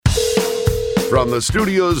From the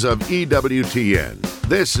studios of EWTN,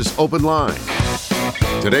 this is Open Line.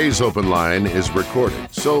 Today's Open Line is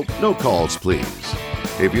recorded, so no calls, please.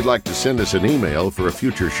 If you'd like to send us an email for a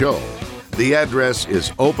future show, the address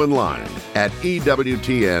is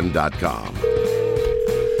openline@ewtn.com.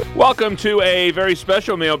 Welcome to a very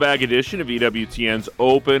special mailbag edition of EWTN's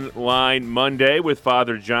Open Line Monday with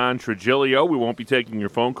Father John Trigilio. We won't be taking your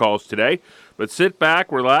phone calls today, but sit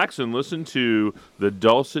back, relax, and listen to the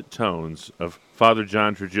dulcet tones of Father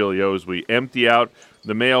John Trigilio as we empty out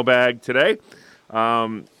the mailbag today.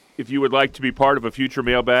 If you would like to be part of a future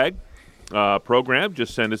mailbag program,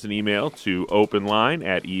 just send us an email to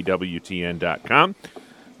openline@ewtn.com.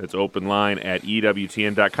 That's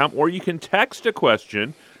openline@ewtn.com. Or you can text a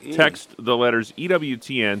question. Text the letters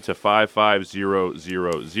EWTN to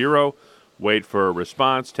 55000. Wait for a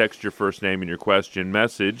response. Text your first name and your question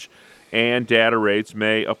message, and data rates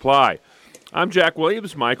may apply. I'm Jack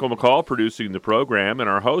Williams, Michael McCall producing the program, and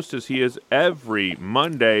our host as he is every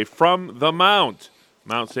Monday from the Mount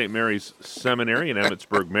St. Mary's Seminary in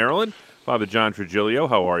Emmitsburg, Maryland. Father John Trigilio,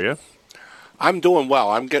 how are you? I'm doing well.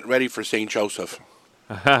 I'm getting ready for St. Joseph.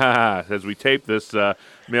 As we tape this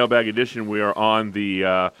mailbag edition, we are on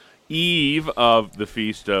the eve of the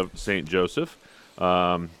Feast of St. Joseph,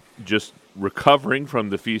 just recovering from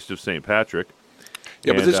the Feast of St. Patrick.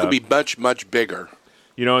 Yeah, but this could be much, much bigger.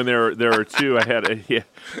 You know, and there are two.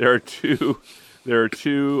 There are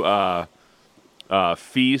two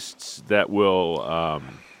feasts that will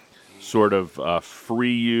sort of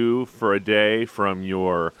free you for a day from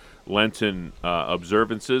your Lenten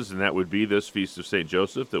observances, and that would be this Feast of St.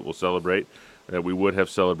 Joseph that we'll celebrate, that we would have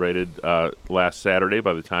celebrated last Saturday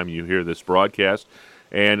by the time you hear this broadcast,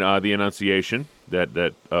 and the Annunciation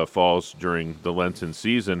that falls during the Lenten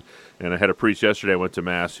season. And I had a priest yesterday, I went to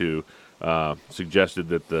Mass, who suggested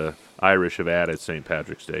that the Irish have added St.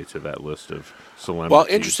 Patrick's Day to that list of solemnities. Well,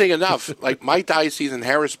 interesting enough, like my diocese in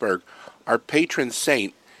Harrisburg, our patron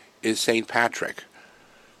saint is St. Patrick.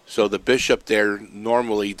 So the bishop there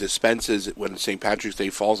normally dispenses when St. Patrick's Day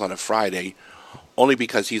falls on a Friday, only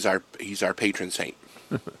because he's our patron saint.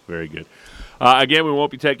 Very good. Again, we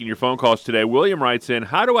won't be taking your phone calls today. William writes in,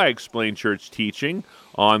 how do I explain church teaching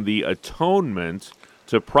on the atonement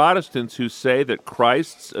to Protestants who say that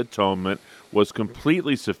Christ's atonement was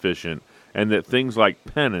completely sufficient and that things like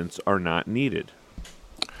penance are not needed?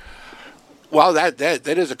 Well, that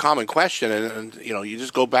is a common question, and you know, you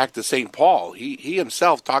just go back to St. Paul. He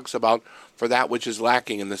himself talks about for that which is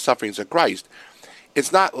lacking in the sufferings of Christ.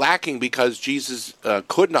 It's not lacking because Jesus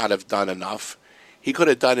could not have done enough. He could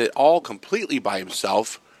have done it all completely by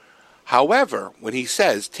himself. However, when he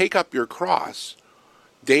says, take up your cross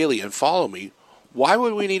daily and follow me, why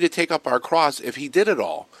would we need to take up our cross if he did it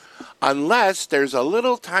all? Unless there's a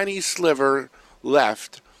little tiny sliver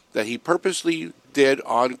left that he purposely did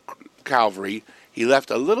on Calvary. He left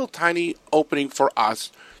a little tiny opening for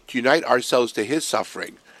us to unite ourselves to his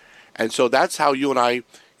suffering. And so that's how you and I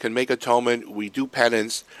can make atonement. We do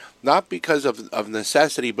penance, not because of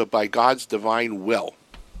necessity, but by God's divine will.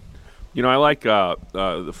 You know, I like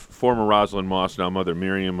the former Rosalind Moss, now Mother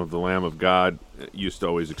Miriam of the Lamb of God, used to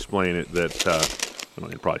always explain it that, well,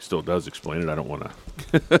 he probably still does explain it. I don't want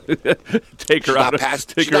to take her out of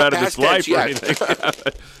this life or anything.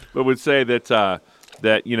 But would say that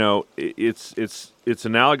you know, it's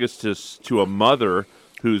analogous to a mother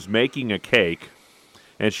who's making a cake,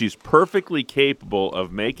 and she's perfectly capable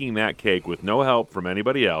of making that cake with no help from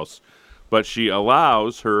anybody else, but she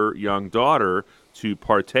allows her young daughter to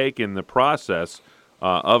partake in the process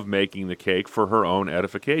of making the cake for her own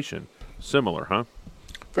edification. Similar, huh?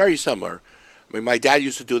 Very similar. I mean, my dad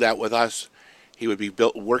used to do that with us. He would be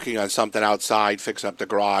working on something outside, fixing up the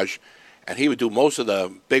garage, and he would do most of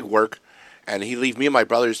the big work, and he'd leave me and my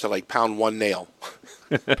brothers to, like, pound one nail,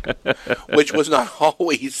 which was not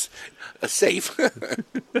always a safe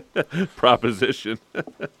proposition.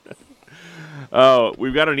 Oh,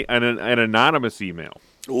 we've got an anonymous email.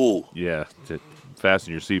 Ooh. Yeah, to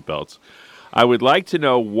fasten your seatbelts. I would like to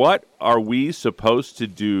know, what are we supposed to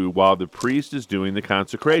do while the priest is doing the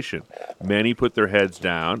consecration? Many put their heads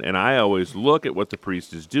down, and I always look at what the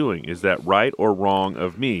priest is doing. Is that right or wrong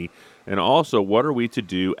of me? And also, what are we to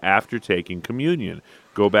do after taking communion?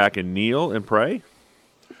 Go back and kneel and pray?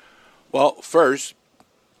 Well, first,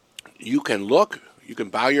 you can look, you can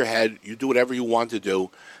bow your head, you do whatever you want to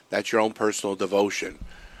do. That's your own personal devotion.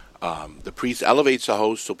 The priest elevates the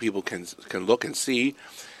host so people can look and see.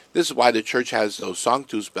 This is why the church has those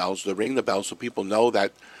Sanctus bells, to ring the bell so people know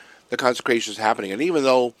that the consecration is happening. And even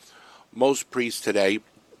though most priests today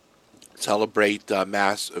celebrate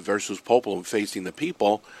Mass versus Populum, facing the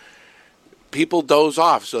people, people doze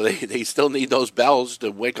off, so they still need those bells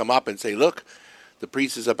to wake them up and say, look, the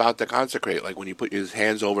priest is about to consecrate. Like when you put his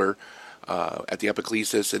hands over at the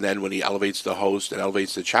epiclesis, and then when he elevates the host and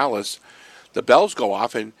elevates the chalice, the bells go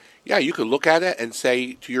off, and yeah, you could look at it and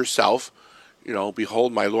say to yourself,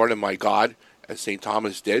 behold my Lord and my God, as St.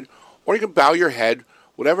 Thomas did, or you can bow your head.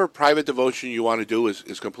 Whatever private devotion you want to do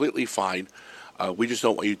is completely fine. We just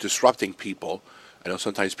don't want you disrupting people. I know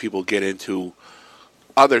sometimes people get into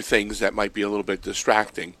other things that might be a little bit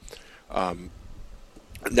distracting.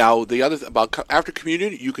 Now, the other about after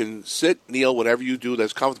communion, you can sit, kneel, whatever you do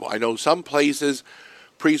that's comfortable. I know some places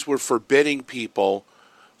priests were forbidding people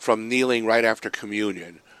from kneeling right after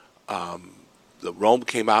communion. The Rome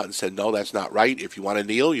came out and said, no, that's not right. If you want to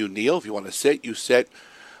kneel, you kneel. If you want to sit, you sit.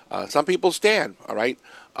 Some people stand, all right?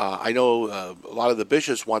 I know a lot of the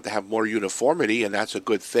bishops want to have more uniformity, and that's a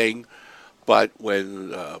good thing. But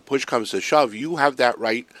when push comes to shove, you have that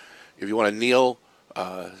right. If you want to kneel,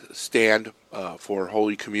 stand for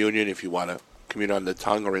Holy Communion. If you want to commune on the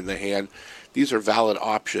tongue or in the hand, these are valid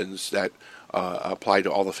options that apply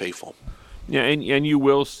to all the faithful. Yeah, and you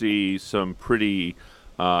will see some pretty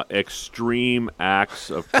extreme acts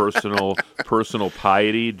of personal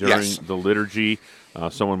piety during the liturgy.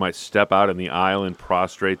 Someone might step out in the aisle and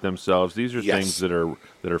prostrate themselves. These are things that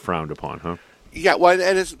are frowned upon, huh? Yeah, well,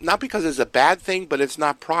 and it's not because it's a bad thing, but it's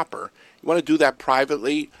not proper. You want to do that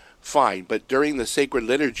privately, fine. But during the sacred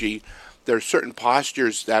liturgy, there are certain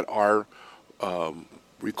postures that are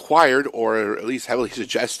required, or at least heavily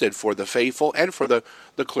suggested for the faithful and for the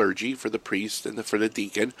clergy, for the priest and for the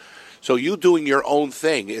deacon. So you doing your own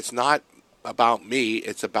thing. It's not about me.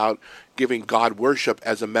 It's about giving God worship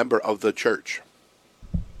as a member of the church.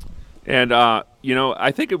 And,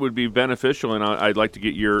 I think it would be beneficial, and I'd like to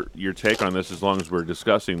get your take on this as long as we're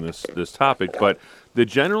discussing this topic, but the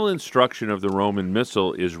general instruction of the Roman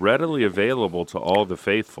Missal is readily available to all the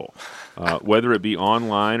faithful, whether it be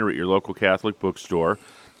online or at your local Catholic bookstore.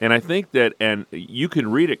 And I think that, and you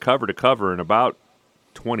can read it cover to cover in about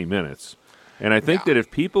 20 minutes. And I think that if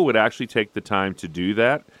people would actually take the time to do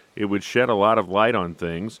that, it would shed a lot of light on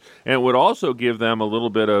things, and it would also give them a little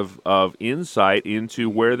bit of insight into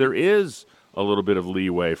where there is a little bit of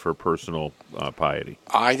leeway for personal piety.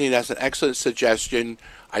 I think that's an excellent suggestion.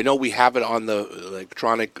 I know we have it on the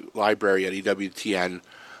electronic library at EWTN.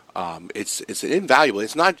 It's invaluable.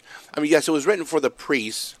 It's not. I mean, yes, it was written for the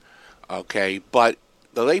priests, okay, but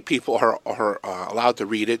the lay people are allowed to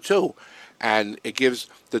read it too, and it gives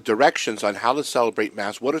the directions on how to celebrate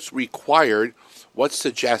Mass, what is required, what's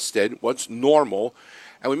suggested, what's normal,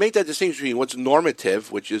 and we make that distinction between what's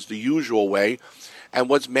normative, which is the usual way, and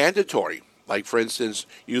what's mandatory. Like, for instance,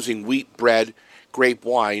 using wheat bread, grape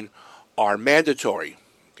wine are mandatory.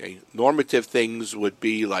 Okay, normative things would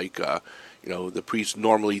be like, the priest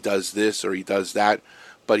normally does this or he does that,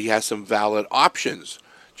 but he has some valid options.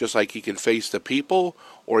 Just like he can face the people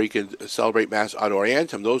or he can celebrate Mass ad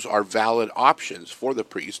orientem. Those are valid options for the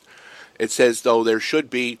priest. It says, though, there should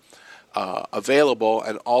be available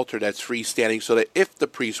an altar that's freestanding so that if the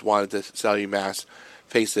priest wanted to celebrate Mass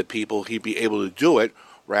face the people, he'd be able to do it.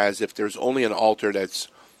 Whereas if there's only an altar that's,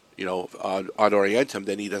 ad orientem,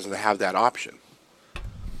 then he doesn't have that option.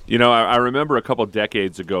 I remember a couple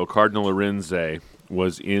decades ago, Cardinal Arinze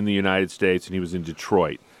was in the United States, and he was in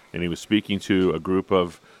Detroit, and he was speaking to a group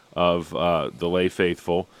of the lay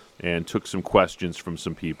faithful and took some questions from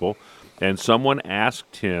some people. And someone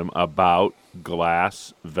asked him about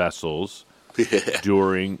glass vessels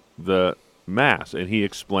during the Mass, and he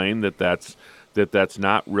explained that that's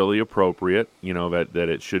not really appropriate, that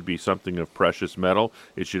it should be something of precious metal.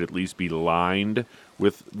 It should at least be lined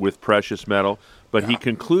with precious metal. But he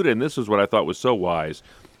concluded, and this is what I thought was so wise,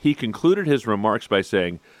 he concluded his remarks by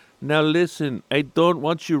saying, now listen, I don't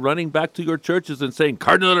want you running back to your churches and saying,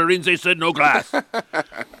 Cardinal Arinze said no glass.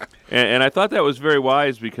 and I thought that was very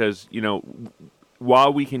wise because,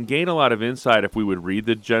 while we can gain a lot of insight if we would read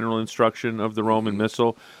the general instruction of the Roman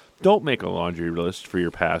Missal, don't make a laundry list for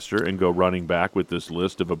your pastor and go running back with this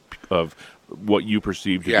list of what you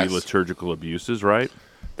perceive to be liturgical abuses, right?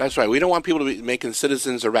 That's right. We don't want people to be making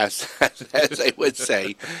citizens' arrests, as they would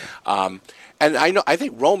say. And I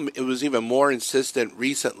think Rome, it was even more insistent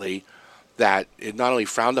recently that it not only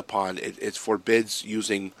frowned upon, it forbids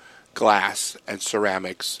using glass and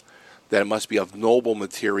ceramics, that it must be of noble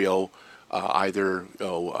material, either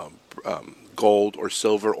gold or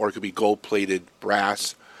silver, or it could be gold-plated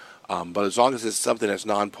brass. But as long as it's something that's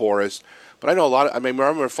non-porous. But I know I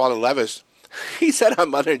remember Father Levis, he said on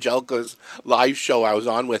Mother Angelica's live show I was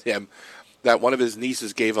on with him that one of his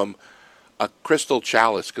nieces gave him a crystal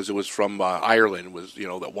chalice because it was from Ireland. It was,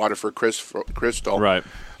 the Waterford crystal. Right.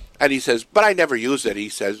 And he says, but I never use it. He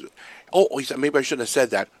says, he said, maybe I shouldn't have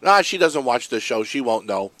said that. She doesn't watch the show. She won't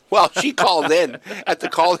know. Well, she called in at the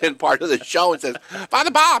call-in part of the show and says,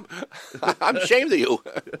 Father Bob, I'm ashamed of you.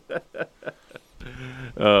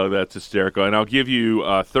 Oh, that's hysterical. And I'll give you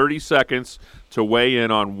 30 seconds to weigh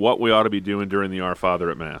in on what we ought to be doing during the Our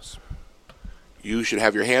Father at Mass. You should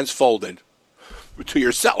have your hands folded to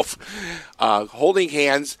yourself. Holding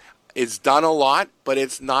hands is done a lot, but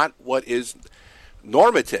it's not what is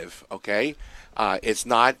normative, okay? It's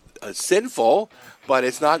not sinful, but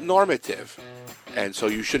it's not normative. And so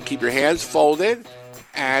you should keep your hands folded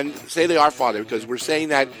and say the Our Father, because we're saying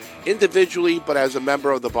that individually, but as a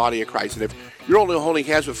member of the body of Christ. And if you're only holding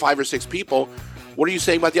hands with 5 or 6 people, what are you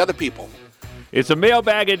saying about the other people? It's a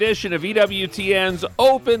mailbag edition of EWTN's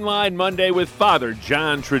Open Line Monday with Father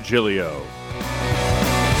John Trigilio.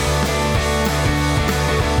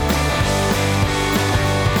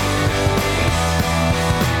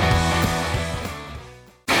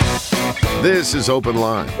 This is Open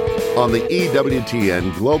Line on the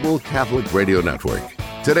EWTN Global Catholic Radio Network.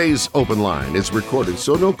 Today's Open Line is recorded,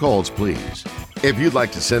 so no calls, please. If you'd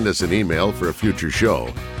like to send us an email for a future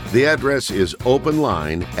show, the address is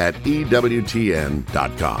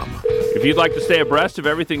openline@ewtn.com. If you'd like to stay abreast of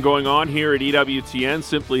everything going on here at EWTN,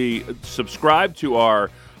 simply subscribe to our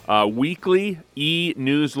weekly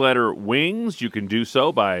e-newsletter Wings. You can do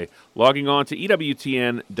so by logging on to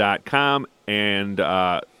EWTN.com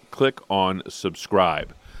and click on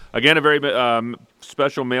subscribe. Again, a very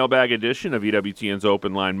special mailbag edition of EWTN's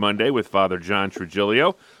Open Line Monday with Father John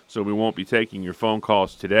Trigilio, so we won't be taking your phone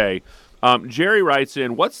calls today. Jerry writes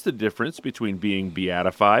in, what's the difference between being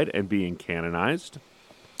beatified and being canonized?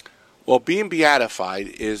 Well, being beatified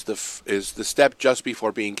is the step just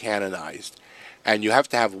before being canonized. And you have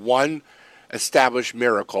to have one established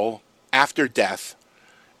miracle after death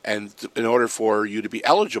and in order for you to be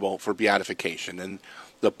eligible for beatification. And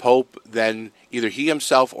the Pope then, either he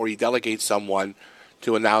himself or he delegates someone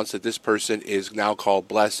to announce that this person is now called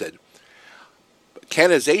blessed.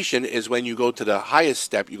 Canonization is when you go to the highest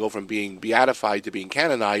step. You go from being beatified to being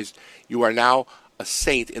canonized. You are now a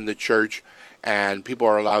saint in the church, and people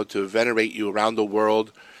are allowed to venerate you around the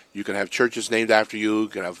world. You can have churches named after you. You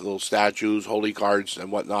can have little statues, holy cards,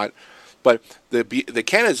 and whatnot. But the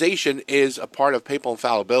canonization is a part of papal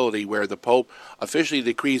infallibility where the Pope officially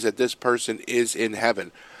decrees that this person is in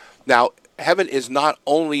heaven. Now, heaven is not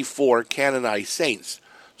only for canonized saints.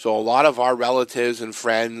 So a lot of our relatives and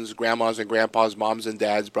friends, grandmas and grandpas, moms and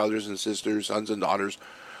dads, brothers and sisters, sons and daughters,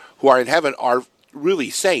 who are in heaven are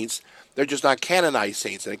really saints. They're just not canonized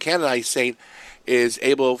saints. And a canonized saint is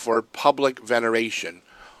able for public veneration.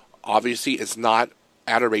 Obviously, it's not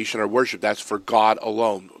adoration or worship. That's for God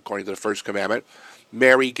alone, according to the first commandment.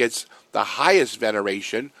 Mary gets the highest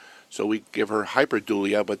veneration, so we give her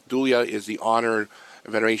hyperdulia, but dulia is the honor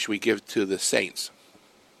and veneration we give to the saints.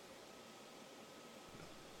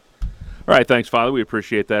 All right, thanks, Father. We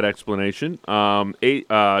appreciate that explanation.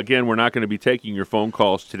 Again, we're not going to be taking your phone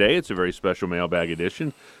calls today. It's a very special mailbag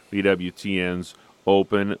edition, EWTN's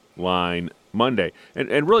Open Line Monday.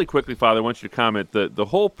 And really quickly, Father, I want you to comment the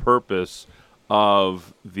whole purpose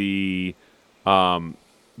of the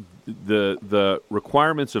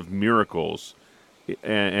requirements of miracles,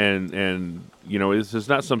 and you know, this is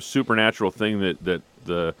not some supernatural thing that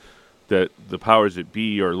the powers that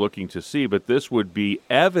be are looking to see, but this would be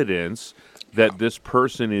evidence that this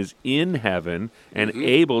person is in heaven and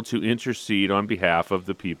able to intercede on behalf of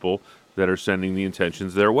the people that are sending the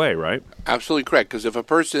intentions their way, right? Absolutely correct, because if a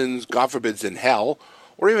person's, God forbid, in hell,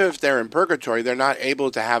 or even if they're in purgatory, they're not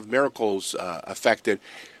able to have miracles affected.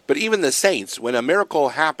 But even the saints, when a miracle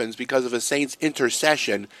happens because of a saint's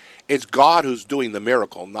intercession, it's God who's doing the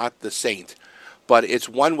miracle, not the saint. But it's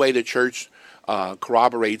one way the church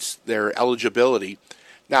corroborates their eligibility.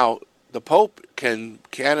 Now, the Pope can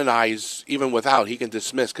canonize even without. He can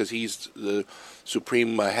dismiss because he's the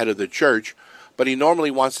supreme head of the church. But he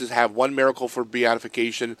normally wants to have one miracle for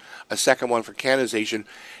beatification, a second one for canonization.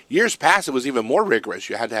 Years past, it was even more rigorous.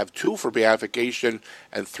 You had to have 2 for beatification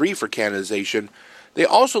and 3 for canonization. They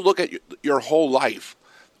also look at your whole life,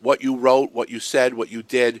 what you wrote, what you said, what you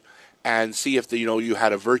did, and see if you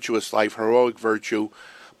had a virtuous life, heroic virtue.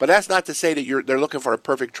 But that's not to say that they're looking for a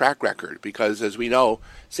perfect track record, because as we know,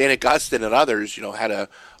 St. Augustine and others, had a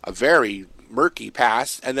very murky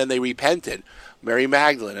past, and then they repented. Mary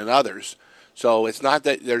Magdalene and others. So it's not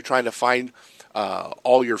that they're trying to find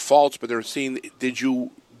all your faults, but they're seeing, did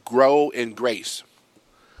you grow in grace?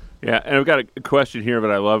 Yeah, and I've got a question here,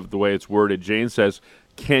 but I love the way it's worded. Jane says,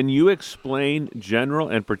 can you explain general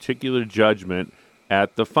and particular judgment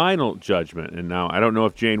at the final judgment? And now I don't know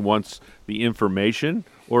if Jane wants the information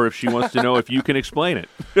or if she wants to know if you can explain it.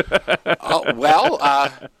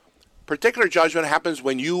 Particular judgment happens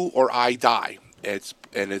when you or I die. It's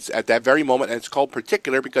at that very moment, and it's called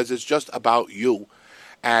particular because it's just about you.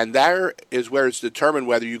 And there is where it's determined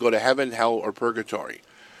whether you go to heaven, hell, or purgatory.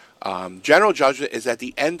 General judgment is at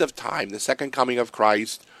the end of time, the second coming of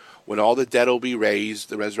Christ, when all the dead will be raised,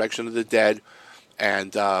 the resurrection of the dead,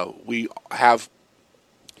 and we have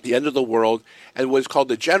the end of the world, and what's called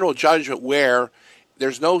the general judgment, where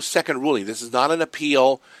there's no second ruling. This is not an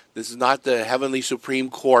appeal. This is not the heavenly Supreme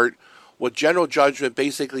Court. What general judgment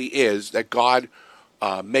basically is that God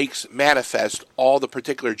makes manifest all the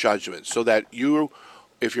particular judgments, so that you,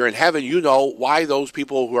 if you're in heaven, you know why those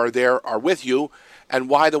people who are there are with you, and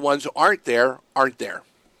why the ones who aren't there aren't there.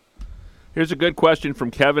 Here's a good question from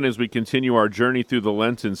Kevin as we continue our journey through the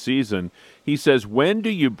Lenten season. He says, when do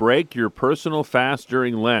you break your personal fast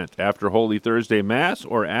during Lent? After Holy Thursday Mass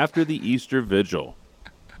or after the Easter Vigil?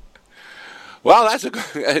 Well, it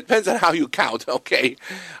depends on how you count, okay?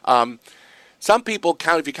 Some people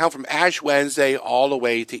count, if you count from Ash Wednesday all the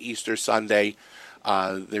way to Easter Sunday,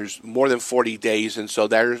 there's more than 40 days, and so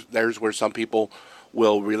there's where some people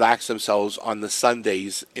will relax themselves on the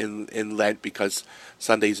Sundays in Lent, because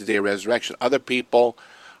Sunday's the day of resurrection. Other people,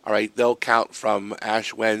 all right, they'll count from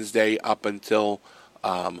Ash Wednesday up until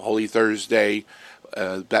Holy Thursday,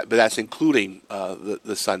 but that's including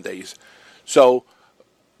the Sundays. So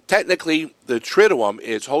technically, the Triduum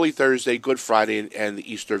is Holy Thursday, Good Friday, and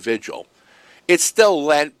the Easter Vigil. It's still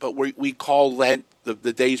Lent, but we call Lent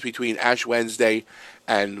the days between Ash Wednesday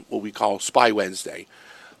and what we call Spy Wednesday.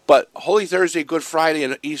 But Holy Thursday, Good Friday,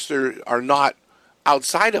 and Easter are not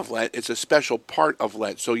outside of Lent. It's a special part of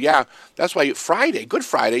Lent. So yeah, that's why Good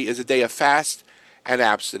Friday, is a day of fast and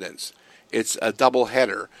abstinence. It's a double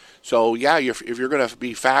header. So yeah, if you're going to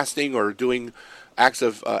be fasting or doing acts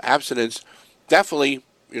of abstinence, definitely,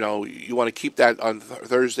 you want to keep that on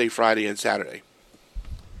Thursday, Friday, and Saturday.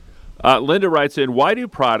 Linda writes in, why do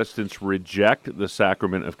Protestants reject the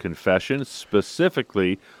sacrament of confession,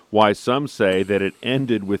 specifically why some say that it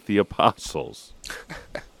ended with the apostles?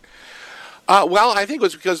 Well, I think it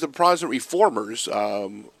was because the Protestant reformers,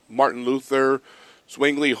 Martin Luther,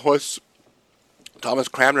 Zwingli, Huss, Thomas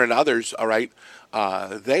Cranmer, and others, all right,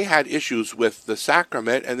 they had issues with the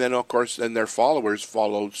sacrament, and then, of course, their followers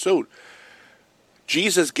followed suit.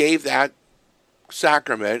 Jesus gave that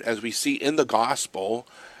sacrament, as we see in the gospel.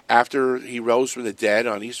 After he rose from the dead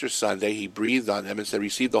on Easter Sunday, he breathed on them and said,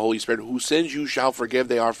 receive the Holy Spirit, whose sins you shall forgive,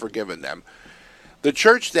 they are forgiven them. The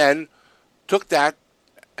church then took that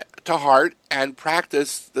to heart and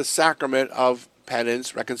practiced the sacrament of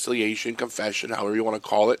penance, reconciliation, confession, however you want to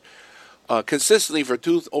call it, consistently for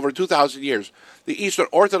over 2,000 years. The Eastern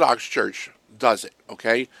Orthodox Church does it,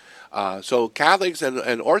 okay? So Catholics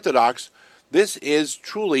and Orthodox, this is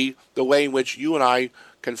truly the way in which you and I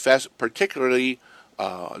confess, particularly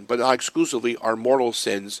but not exclusively, our mortal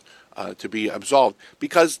sins to be absolved,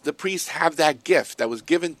 because the priests have that gift that was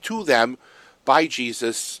given to them by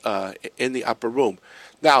Jesus in the upper room.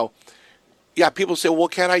 Now, yeah, people say, well,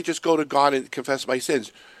 can't I just go to God and confess my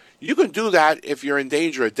sins? You can do that if you're in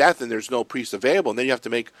danger of death and there's no priest available, and then you have to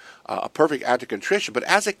make a perfect act of contrition. But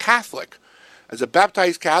as a Catholic, as a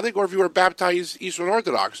baptized Catholic, or if you were baptized Eastern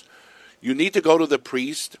Orthodox, you need to go to the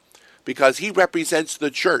priest, because he represents the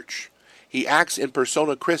church. He acts in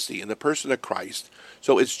persona Christi, in the person of Christ.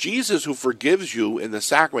 So it's Jesus who forgives you in the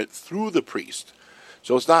sacrament through the priest.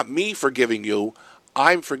 So it's not me forgiving you.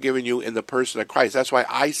 I'm forgiving you in the person of Christ. That's why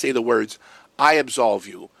I say the words, I absolve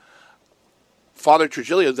you. Father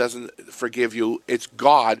Trigilio doesn't forgive you. It's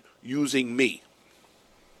God using me.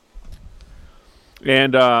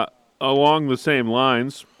 And along the same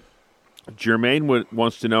lines, Jermaine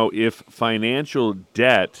wants to know if financial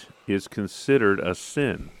debt is considered a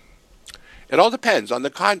sin. It all depends on the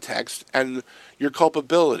context and your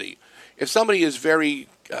culpability. If somebody is very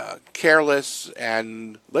careless,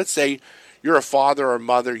 and let's say you're a father or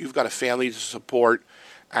mother, you've got a family to support,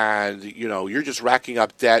 and you're just racking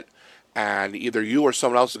up debt, and either you or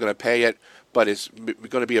someone else is going to pay it, but it's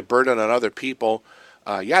going to be a burden on other people.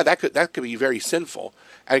 That could be very sinful,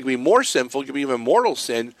 and it could be more sinful. It could be even mortal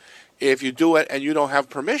sin if you do it and you don't have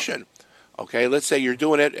permission. Okay, let's say you're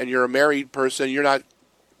doing it and you're a married person, you're not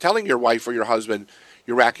telling your wife or your husband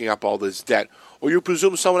you're racking up all this debt, or you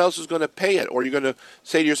presume someone else is going to pay it, or you're going to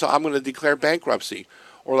say to yourself, I'm going to declare bankruptcy,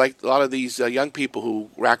 or like a lot of these young people who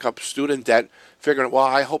rack up student debt, figuring, well,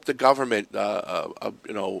 I hope the government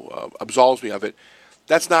absolves me of it.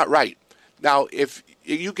 That's not right. Now, if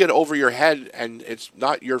you get over your head and it's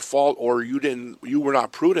not your fault, or you were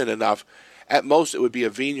not prudent enough, at most it would be a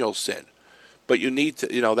venial sin. But you need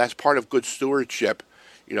to, that's part of good stewardship.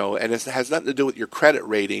 and it has nothing to do with your credit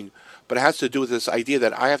rating, but it has to do with this idea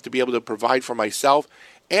that I have to be able to provide for myself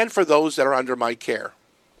and for those that are under my care.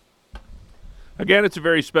 Again, it's a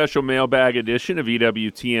very special mailbag edition of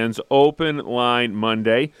EWTN's Open Line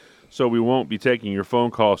Monday, so we won't be taking your phone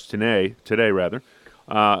calls today.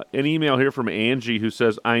 An email here from Angie who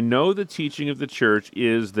says, I know the teaching of the church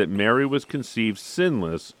is that Mary was conceived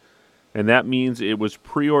sinless, and that means it was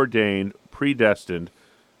preordained, predestined,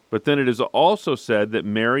 but then it is also said that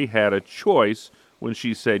Mary had a choice when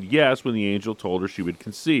she said yes when the angel told her she would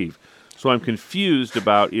conceive. So I'm confused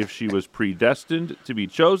about if she was predestined to be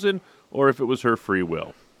chosen or if it was her free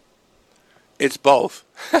will. It's both.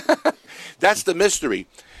 That's the mystery,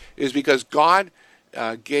 is because God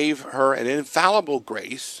gave her an infallible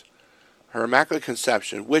grace, her Immaculate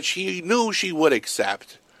Conception, which he knew she would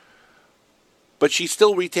accept, but she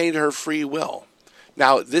still retained her free will.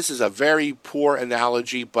 Now, this is a very poor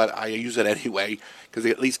analogy, but I use it anyway because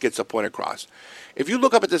it at least gets a point across. If you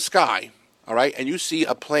look up at the sky, all right, and you see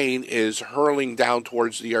a plane is hurling down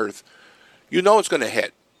towards the earth, you know it's going to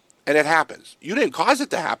hit. And it happens. You didn't cause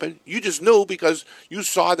it to happen. You just knew because you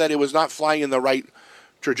saw that it was not flying in the right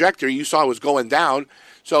trajectory. You saw it was going down.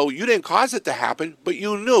 So you didn't cause it to happen, but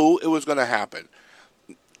you knew it was going to happen.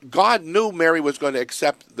 God knew Mary was going to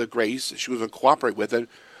accept the grace. She was going to cooperate with it.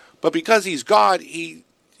 But because he's God, he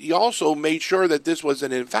also made sure that this was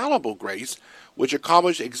an infallible grace, which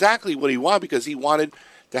accomplished exactly what he wanted because he wanted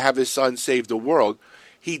to have his son save the world.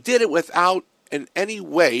 He did it without in any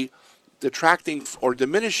way detracting or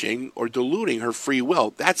diminishing or diluting her free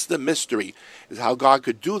will. That's the mystery, is how God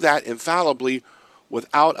could do that infallibly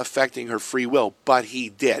without affecting her free will, but he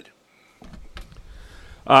did.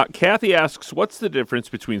 Kathy asks, what's the difference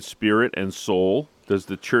between spirit and soul? Does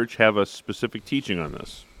the church have a specific teaching on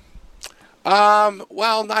this?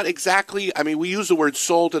 Well, not exactly. I mean, we use the word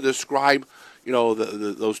soul to describe,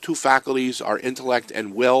 those two faculties, our intellect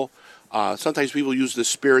and will. Sometimes people use the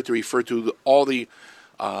spirit to refer to all the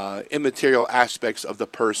immaterial aspects of the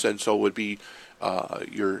person. So it would be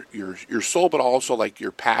your soul, but also like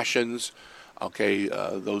your passions. Okay,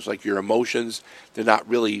 those like your emotions. They're not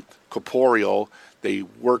really corporeal. They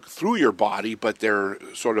work through your body, but they're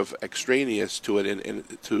sort of extraneous to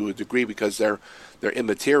it to a degree because they're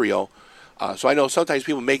immaterial. So I know sometimes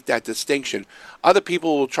people make that distinction. Other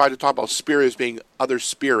people will try to talk about spirit as being other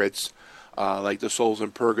spirits, like the souls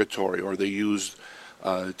in purgatory, or they use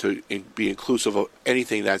to be inclusive of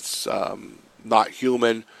anything that's not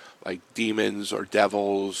human, like demons or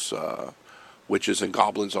devils, witches and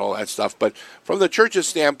goblins and all that stuff. But from the church's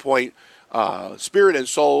standpoint, spirit and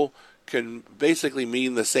soul can basically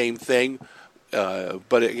mean the same thing.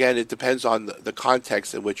 But again, it depends on the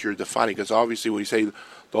context in which you're defining. Because obviously when you say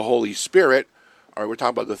the Holy Spirit, or we're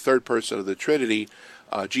talking about the third person of the Trinity,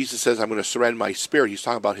 Jesus says, I'm going to surrender my spirit. He's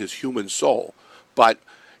talking about his human soul. But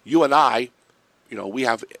you and I, we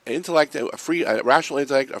have intellect, a rational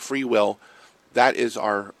intellect, a free will. That is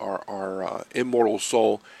our immortal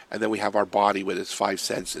soul. And then we have our body with its five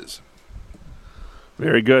senses.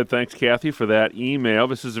 Very good. Thanks, Kathy, for that email.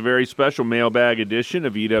 This is a very special mailbag edition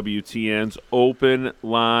of EWTN's Open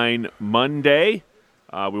Line Monday.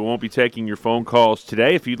 We won't be taking your phone calls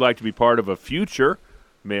today. If you'd like to be part of a future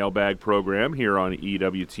mailbag program here on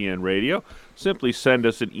EWTN Radio, simply send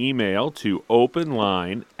us an email to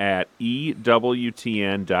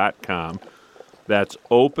openline@ewtn.com. That's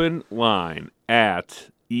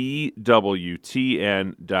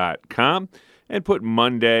openline@ewtn.com. And put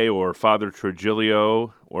Monday or Father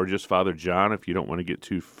Trigilio or just Father John if you don't want to get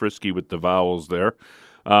too frisky with the vowels there.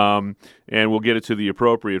 And we'll get it to the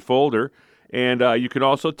appropriate folder. And you can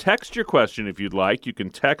also text your question if you'd like. You can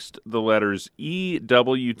text the letters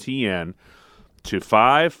EWTN to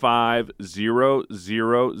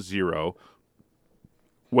 55000.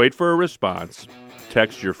 Wait for a response.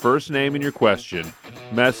 Text your first name and your question.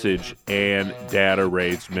 Message and data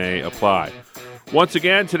rates may apply. Once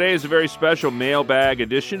again, today is a very special mailbag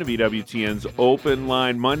edition of EWTN's Open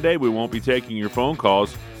Line Monday. We won't be taking your phone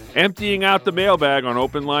calls. Emptying out the mailbag on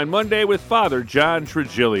Open Line Monday with Father John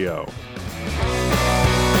Trigilio.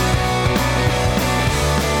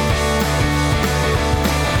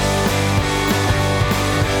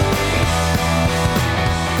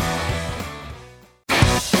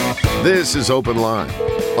 This is Open Line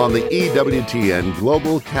on the EWTN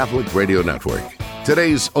Global Catholic Radio Network.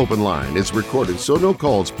 Today's Open Line is recorded, so no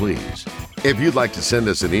calls, please. If you'd like to send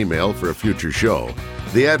us an email for a future show,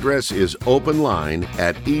 the address is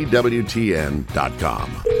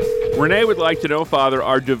openline@ewtn.com. Renee would like to know, Father,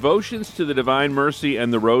 are devotions to the Divine Mercy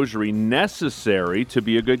and the Rosary necessary to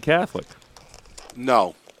be a good Catholic?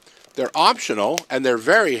 No. They're optional, and they're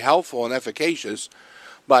very helpful and efficacious,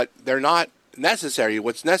 but they're not necessary.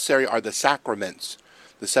 What's necessary are the sacraments.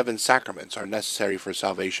 The 7 sacraments are necessary for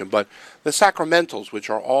salvation, but the sacramentals, which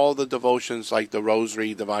are all the devotions like the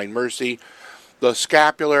Rosary, Divine Mercy, the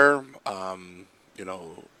scapular,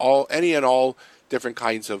 any and all different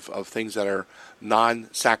kinds of things that are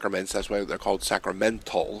non-sacraments. That's why they're called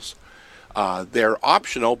sacramentals. They're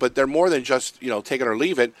optional, but they're more than just take it or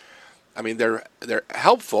leave it. I mean, they're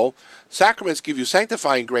helpful. Sacraments give you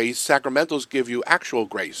sanctifying grace. Sacramentals give you actual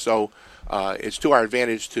grace. So it's to our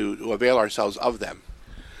advantage to avail ourselves of them.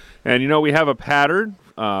 And we have a pattern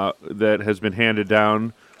that has been handed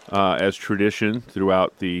down as tradition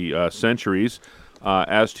throughout the centuries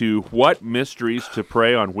as to what mysteries to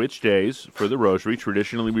pray on which days for the Rosary.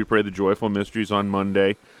 Traditionally, we pray the joyful mysteries on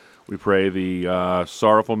Monday. We pray the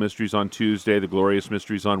sorrowful mysteries on Tuesday, the glorious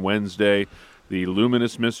mysteries on Wednesday, the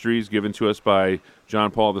luminous mysteries given to us by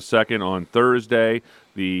John Paul II on Thursday,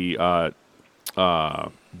 the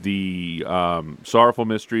sorrowful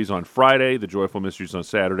mysteries on Friday, the joyful mysteries on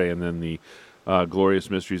Saturday, and then the glorious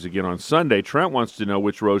mysteries again on Sunday. Trent wants to know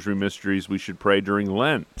which Rosary mysteries we should pray during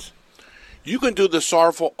Lent. You can do the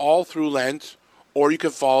sorrowful all through Lent, or you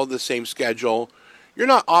can follow the same schedule. You're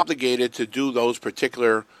not obligated to do those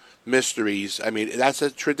particular mysteries. I mean, that's a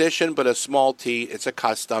tradition, but a small t. It's a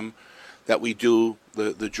custom that we do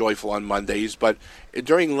the joyful on Mondays. But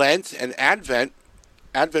during Lent and Advent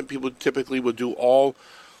people typically will do all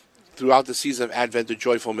throughout the season of Advent the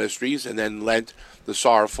joyful mysteries, and then Lent the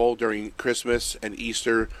sorrowful, during Christmas and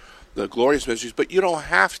Easter the glorious mysteries. But you don't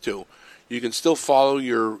have to. You can still follow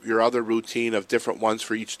your other routine of different ones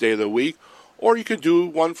for each day of the week, or you could do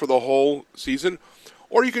one for the whole season,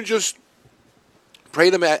 or you can just pray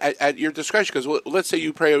them at your discretion. Because let's say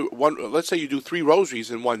you pray let's say you do 3 rosaries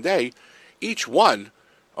in one day, each one,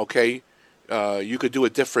 okay, you could do a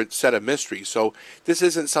different set of mysteries. So this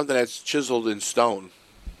isn't something that's chiseled in stone.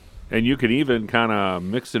 And you can even kind of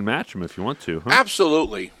mix and match them if you want to, huh?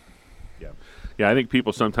 Absolutely. Yeah, I think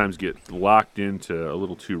people sometimes get locked into a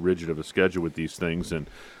little too rigid of a schedule with these things, and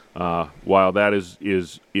while that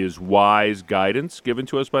is wise guidance given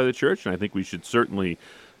to us by the Church, and I think we should certainly,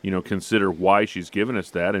 consider why she's given us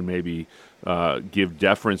that, and maybe give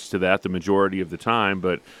deference to that the majority of the time.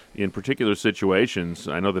 But in particular situations,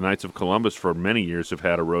 I know the Knights of Columbus for many years have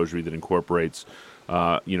had a rosary that incorporates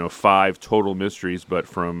 5 total mysteries, but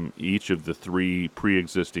from each of the 3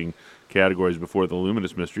 pre-existing categories before the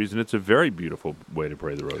luminous mysteries, and it's a very beautiful way to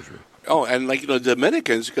pray the rosary. Oh, and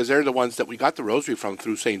Dominicans, because they're the ones that we got the rosary from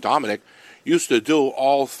through St. Dominic, used to do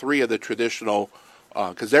all 3 of the traditional,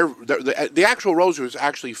 because the actual rosary was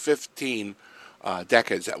actually 15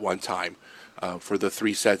 decades at one time for the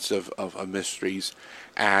 3 sets of mysteries,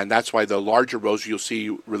 and that's why the larger rosary you'll see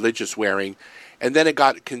religious wearing, and then it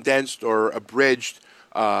got condensed or abridged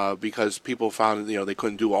because people found they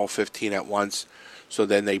couldn't do all 15 at once. So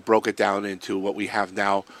then they broke it down into what we have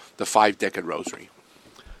now, the 5-decade rosary.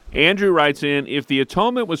 Andrew writes in, if the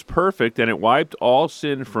atonement was perfect and it wiped all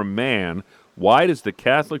sin from man, why does the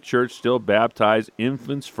Catholic Church still baptize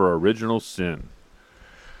infants for original sin?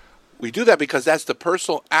 We do that because that's the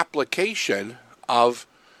personal application of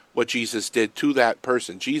what Jesus did to that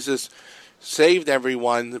person. Jesus saved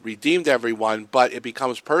everyone, redeemed everyone, but it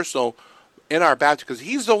becomes personal in our baptism because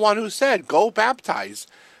he's the one who said, go baptize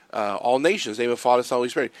all nations, name of the Father, Son, Holy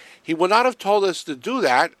Spirit. He would not have told us to do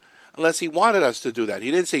that unless he wanted us to do that.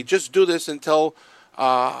 He didn't say, just do this until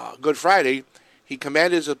Good Friday. He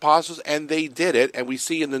commanded his apostles, and they did it. And we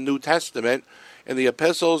see in the New Testament, in the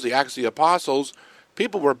epistles, the Acts of the Apostles,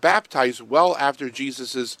 people were baptized well after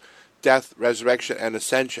Jesus' death, resurrection, and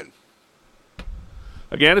ascension.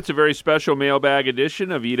 Again, it's a very special mailbag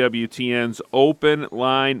edition of EWTN's Open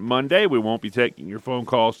Line Monday. We won't be taking your phone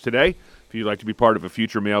calls today. If you'd like to be part of a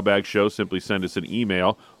future mailbag show, simply send us an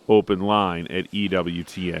email,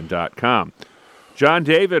 openline@ewtn.com. John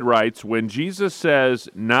David writes, when Jesus says,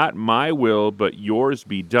 not my will, but yours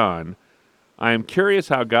be done, I am curious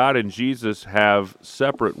how God and Jesus have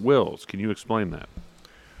separate wills. Can you explain that?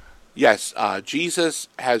 Yes, Jesus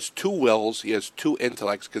has 2 wills. He has 2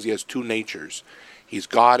 intellects because he has 2 natures. He's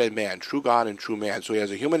God and man, true God and true man. So he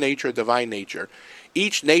has a human nature, a divine nature.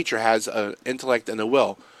 Each nature has an intellect and a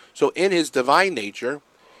will. So in his divine nature,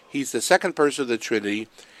 he's the second person of the Trinity.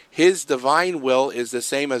 His divine will is the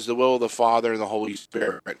same as the will of the Father and the Holy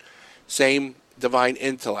Spirit. Same divine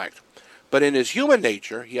intellect. But in his human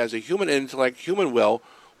nature, he has a human intellect, human will,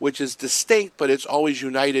 which is distinct, but it's always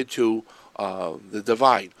united to the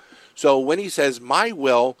divine. So when he says, my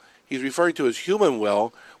will, he's referring to his human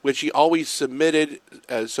will, which he always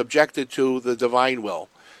subjected to the divine will,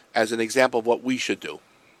 as an example of what we should do.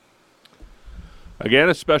 Again,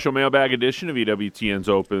 a special mailbag edition of EWTN's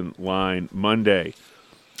Open Line Monday.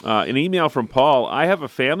 An email from Paul. I have a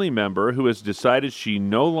family member who has decided she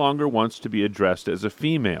no longer wants to be addressed as a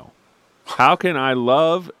female. How can I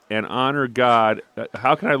love and honor God?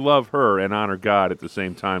 How can I love her and honor God at the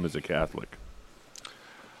same time as a Catholic?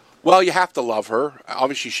 Well, you have to love her.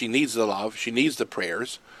 Obviously, she needs the love. She needs the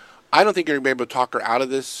prayers. I don't think you're going to be able to talk her out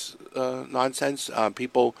of this nonsense.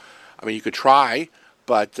 People, I mean, you could try,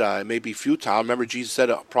 but it may be futile. Remember, Jesus said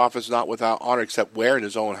a prophet's not without honor except where? In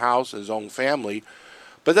his own house, in his own family.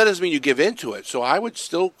 But that doesn't mean you give into it. So I would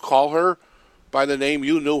still call her by the name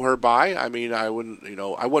you knew her by. I mean, I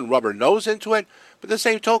wouldn't rub her nose into it. But the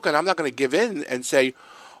same token, I'm not going to give in and say,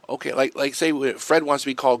 okay, like say Fred wants to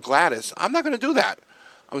be called Gladys. I'm not going to do that.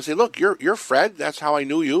 I'm going to say, look, you're Fred. That's how I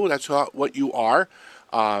knew you. That's what you are.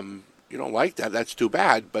 You don't like that. That's too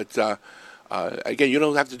bad. But again, you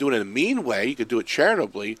don't have to do it in a mean way. You could do it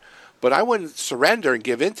charitably. But I wouldn't surrender and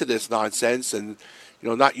give in to this nonsense and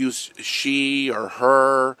not use she or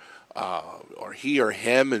her or he or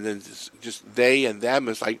him, and then just they and them.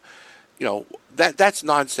 It's like, that's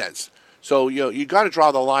nonsense. So you got to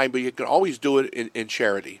draw the line, but you can always do it in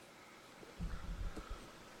charity.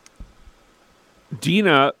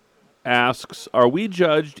 Dina asks, are we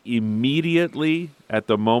judged immediately at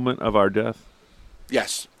the moment of our death?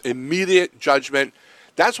 Yes, immediate judgment.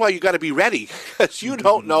 That's why you got to be ready, because you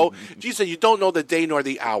don't know. Jesus said you don't know the day nor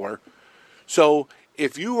the hour. So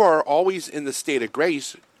if you are always in the state of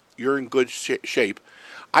grace, you're in good shape.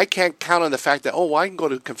 I can't count on the fact that, I can go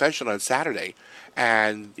to confession on Saturday,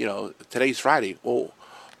 and today's Friday. Well,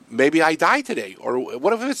 maybe I die today, or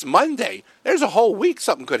what if it's Monday? There's a whole week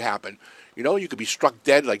something could happen. You could be struck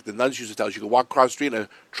dead, like the nuns used to tell us. You could walk across the street and a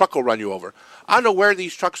truck will run you over. I don't know where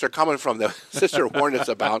these trucks are coming from that Sister warned us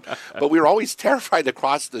about, but we were always terrified to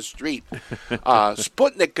cross the street.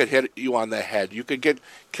 Sputnik could hit you on the head. You could get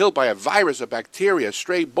killed by a virus, a bacteria, a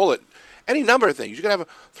stray bullet, any number of things. You could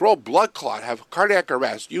throw a blood clot, have cardiac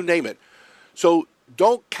arrest, you name it. So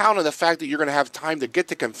don't count on the fact that you're going to have time to get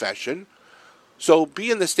to confession. So be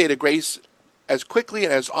in the state of grace as quickly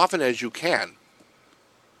and as often as you can.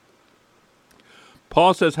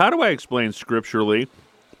 Paul says, how do I explain scripturally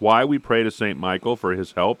why we pray to St. Michael for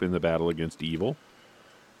his help in the battle against evil?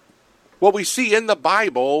 Well, we see in the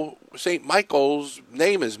Bible, St. Michael's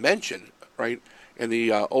name is mentioned, right? In the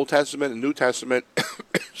Old Testament and New Testament,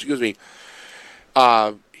 excuse me.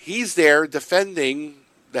 He's there defending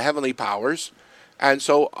the heavenly powers. And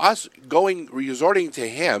so us resorting to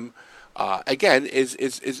him, again,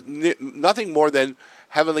 is nothing more than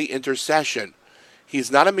heavenly intercession. He's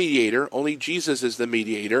not a mediator. Only Jesus is the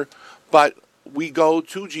mediator. But we go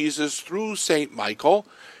to Jesus through St. Michael,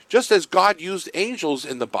 just as God used angels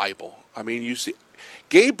in the Bible. I mean, you see,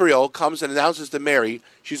 Gabriel comes and announces to Mary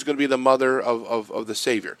she's going to be the mother of the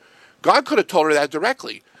Savior. God could have told her that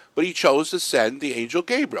directly, but he chose to send the angel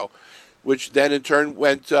Gabriel, which then in turn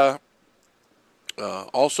went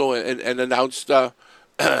also and announced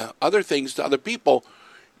other things to other people.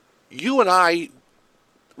 You and I,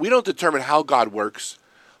 we don't determine how God works,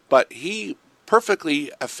 but he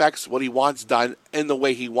perfectly affects what he wants done in the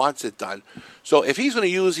way he wants it done. So if he's going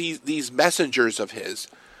to use these messengers of his,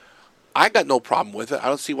 I got no problem with it. I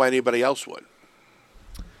don't see why anybody else would.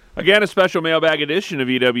 Again, a special mailbag edition of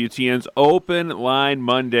EWTN's Open Line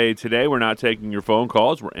Monday. Today, we're not taking your phone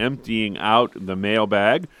calls. We're emptying out the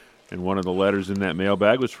mailbag. And one of the letters in that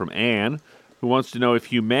mailbag was from Anne, who wants to know, if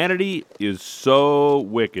humanity is so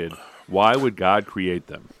wicked, why would God create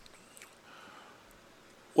them?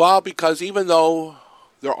 Well, because even though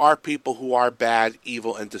there are people who are bad,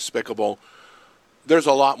 evil, and despicable, there's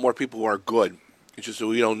a lot more people who are good. It's just that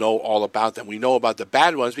we don't know all about them. We know about the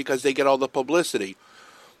bad ones because they get all the publicity.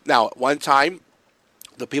 Now, at one time,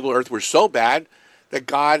 the people of Earth were so bad that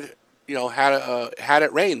God, had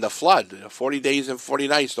it rain, the flood, 40 days and 40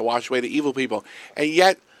 nights to wash away the evil people. And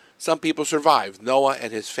yet, some people survived, Noah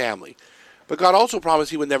and his family. But God also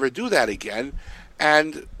promised he would never do that again.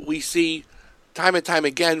 And we see time and time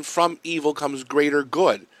again, from evil comes greater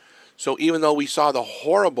good. So even though we saw the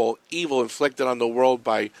horrible evil inflicted on the world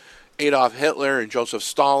by Adolf Hitler and Joseph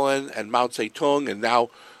Stalin and Mao Zedong and now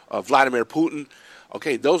Vladimir Putin,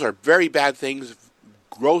 okay, those are very bad things.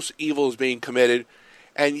 Gross evil is being committed.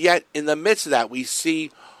 And yet in the midst of that, we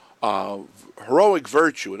see heroic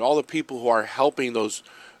virtue and all the people who are helping those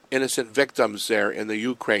innocent victims there in the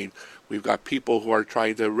Ukraine. We've got people who are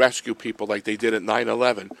trying to rescue people like they did at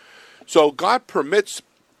 9/11. So God permits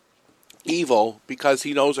evil because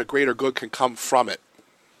he knows a greater good can come from it.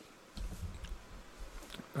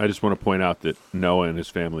 I just want to point out that Noah and his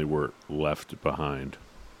family were left behind.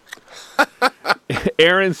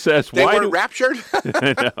 Aaron says, They weren't raptured?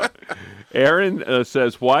 Aaron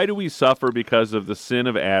says, why do we suffer because of the sin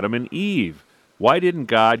of Adam and Eve? Why didn't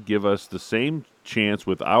God give us the same chance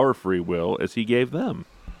with our free will as he gave them?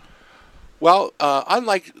 Well,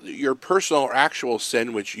 unlike your personal or actual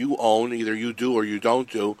sin, which you own, either you do or you don't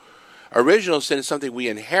do, original sin is something we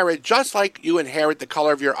inherit, just like you inherit the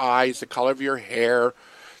color of your eyes, the color of your hair,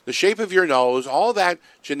 the shape of your nose, all that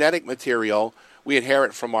genetic material we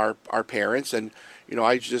inherit from our parents. And,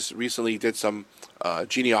 I just recently did some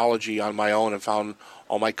genealogy on my own and found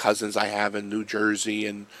all my cousins I have in New Jersey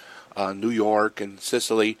and New York and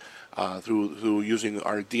Sicily through using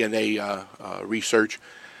our DNA research.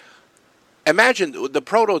 Imagine the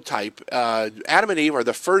prototype. Adam and Eve are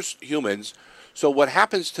the first humans, so what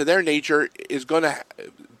happens to their nature is going to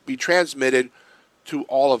be transmitted to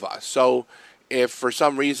all of us. So if for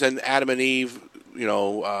some reason Adam and Eve,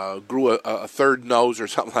 grew a third nose or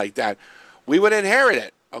something like that, we would inherit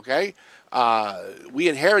it, okay? We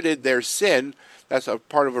inherited their sin. That's a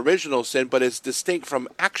part of original sin, but it's distinct from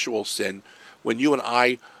actual sin when you and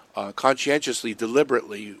I conscientiously,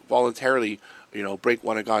 deliberately, voluntarily, break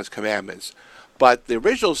one of God's commandments. But the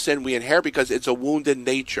original sin we inherit because it's a wounded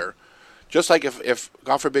nature. Just like if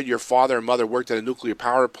God forbid, your father and mother worked at a nuclear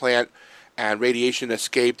power plant and radiation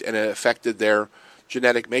escaped and it affected their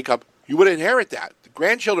genetic makeup, you would inherit that. The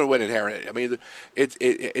grandchildren would inherit it. I mean,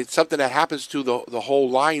 it's something that happens to the whole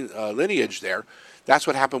line lineage there. That's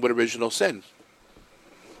what happened with original sin.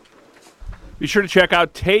 Be sure to check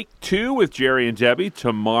out Take Two with Jerry and Debbie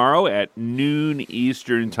tomorrow at noon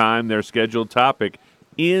Eastern Time. Their scheduled topic,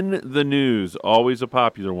 In the News, always a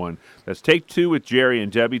popular one. That's Take Two with Jerry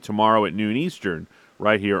and Debbie tomorrow at noon Eastern,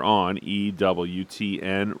 right here on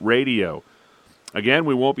EWTN Radio. Again,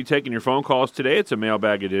 we won't be taking your phone calls today. It's a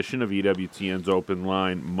mailbag edition of EWTN's Open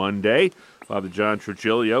Line Monday. Father John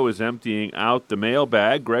Trigilio is emptying out the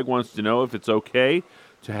mailbag. Greg wants to know if it's okay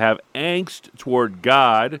to have angst toward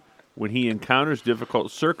God when he encounters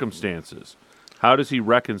difficult circumstances. How does he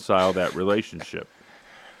reconcile that relationship?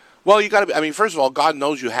 Well, you got to. First of all, God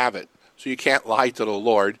knows you have it, so you can't lie to the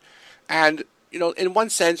Lord. And in one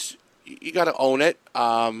sense, you got to own it.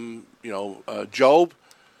 Job,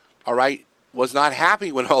 all right, was not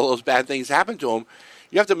happy when all those bad things happened to him.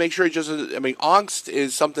 You have to make sure angst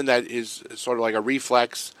is something that is sort of like a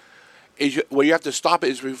reflex. Where you have to stop it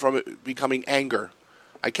is from it becoming anger.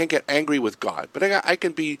 I can't get angry with God, but I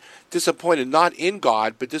can be disappointed, not in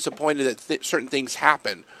God, but disappointed that certain things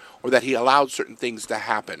happen, or that he allowed certain things to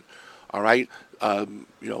happen. All right?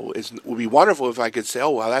 It would be wonderful if I could say,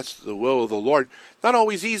 oh, well, that's the will of the Lord. Not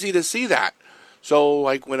always easy to see that. So,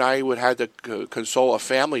 like when I would have to console a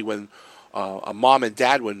family when a mom and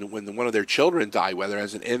dad, when one of their children die, whether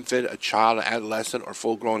as an infant, a child, an adolescent, or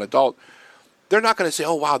full-grown adult, they're not going to say,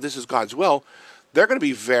 oh, wow, this is God's will. They're going to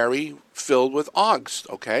be very filled with angst,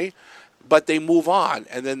 okay? But they move on,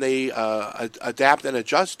 and then they adapt and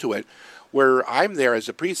adjust to it. Where I'm there as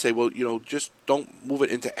a priest, say, well, just don't move it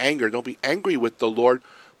into anger. Don't be angry with the Lord.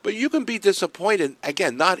 But you can be disappointed,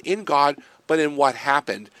 again, not in God, but in what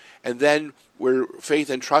happened. And then where faith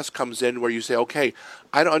and trust comes in, where you say, okay,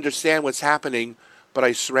 I don't understand what's happening, but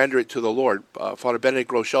I surrender it to the Lord. Father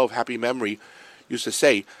Benedict Rochelle of happy memory used to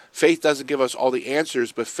say, faith doesn't give us all the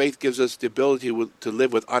answers, but faith gives us the ability to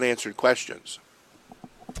live with unanswered questions.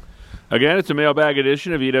 Again, it's a mailbag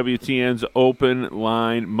edition of EWTN's Open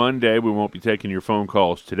Line Monday. We won't be taking your phone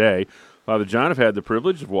calls today. Father John, I've had the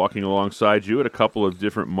privilege of walking alongside you at a couple of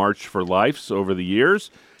different March for Lifes over the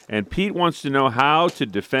years, and Pete wants to know how to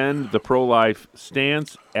defend the pro-life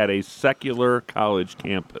stance at a secular college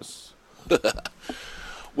campus.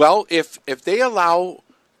 Well, if they allow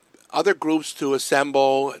other groups to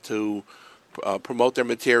assemble, to promote their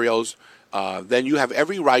materials, then you have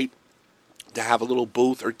every right to have a little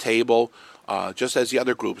booth or table, just as the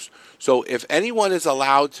other groups. So if anyone is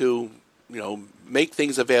allowed to, make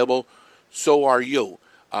things available, so are you.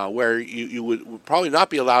 Where you would probably not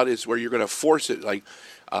be allowed is where you're going to force it, like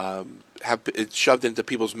have it shoved into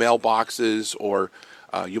people's mailboxes, or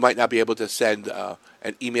you might not be able to send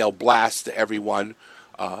an email blast to everyone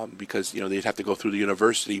because they'd have to go through the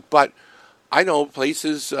university. But I know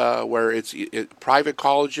places where it's private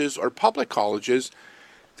colleges or public colleges,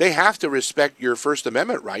 they have to respect your First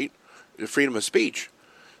Amendment right, the freedom of speech.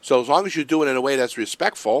 So as long as you do it in a way that's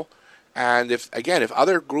respectful, and if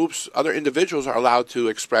other groups, other individuals are allowed to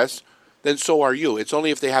express, then so are you. It's only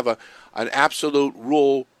if they have an absolute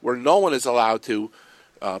rule where no one is allowed to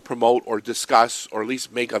promote or discuss or at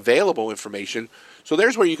least make available information. So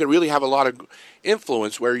there's where you can really have a lot of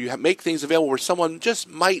influence, where you make things available where someone just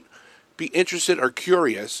might be interested or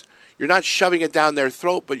curious. you're not shoving it down their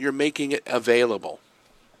throat, but you're making it available.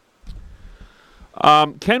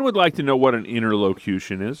 Ken would like to know what an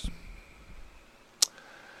interlocution is.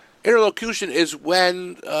 Interlocution is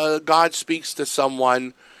when God speaks to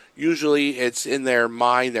someone. Usually it's in their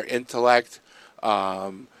mind, their intellect.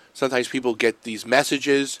 Sometimes people get these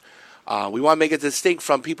messages. We want to make it distinct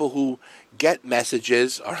from people who get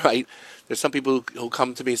messages, all right? There's some people who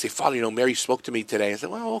come to me and say, Father, Mary spoke to me today. I said,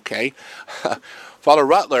 well, okay. Father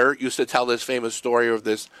Rutler used to tell this famous story of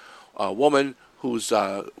this woman who's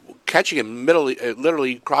catching him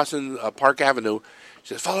literally crossing Park Avenue.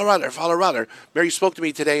 She says, Father Rutler, Mary spoke to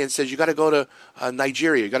me today and says, you got to go to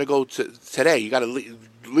Nigeria. You got to go today. You got to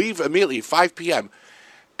leave immediately, 5 p.m.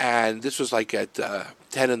 And this was like at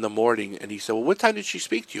 10 in the morning. And he said, well, what time did she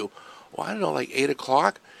speak to you? Well, I don't know, like 8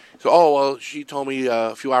 o'clock. So, oh, well, she told me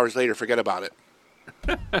a few hours later, forget about it.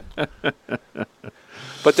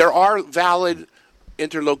 But there are valid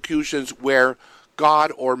interlocutions where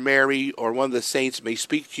God or Mary or one of the saints may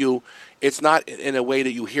speak to you. It's not in a way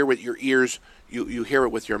that you hear with your ears. You hear it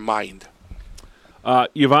with your mind.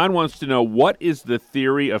 Yvonne wants to know, what is the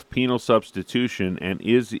theory of penal substitution, and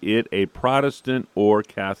is it a Protestant or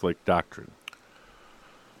Catholic doctrine?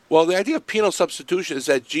 Well, the idea of penal substitution is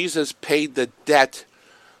that Jesus paid the debt,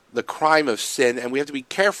 the crime of sin, and we have to be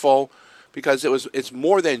careful because it's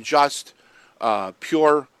more than just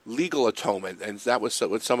pure legal atonement, and that was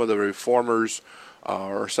what some of the reformers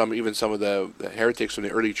or even some of the heretics from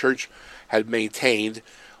the early church had maintained,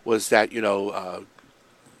 was that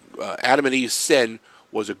Adam and Eve's sin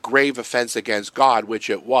was a grave offense against God, which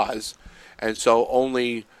it was, and so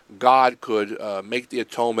only God could make the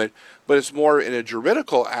atonement. But it's more in a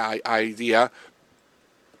juridical idea,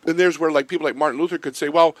 and there's where people like Martin Luther could say,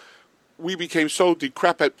 well, we became so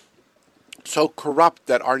decrepit, so corrupt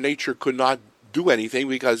that our nature could not do anything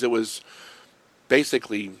because it was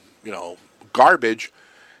basically, garbage.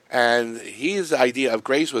 And his idea of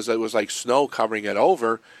grace was that it was like snow covering it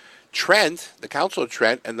over. Trent, the Council of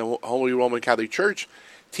Trent, and the Holy Roman Catholic Church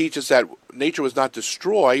teaches that nature was not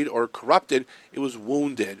destroyed or corrupted, it was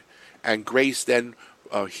wounded. And grace then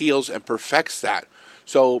heals and perfects that.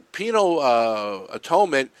 So penal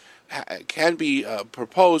atonement can be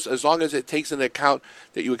proposed as long as it takes into account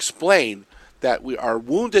that you explain that our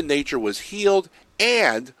wounded nature was healed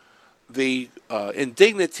and the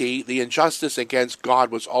indignity, the injustice against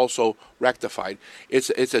God was also rectified. It's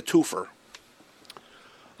a twofer.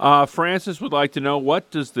 Francis would like to know,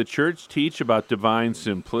 what does the Church teach about divine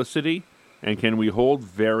simplicity, and can we hold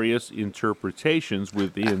various interpretations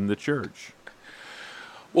within the Church?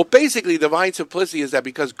 Well, basically, divine simplicity is that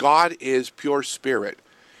because God is pure spirit,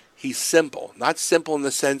 he's simple. Not simple in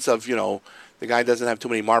the sense of, the guy doesn't have too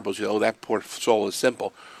many marbles. That poor soul is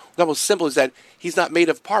simple. The most simple is that he's not made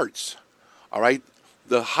of parts. All right?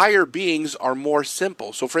 The higher beings are more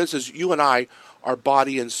simple. So, for instance, you and I are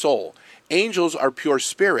body and soul. Angels are pure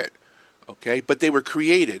spirit, okay? But they were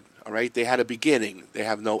created, all right? They had a beginning. They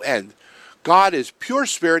have no end. God is pure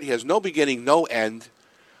spirit. He has no beginning, no end,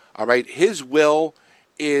 all right? His will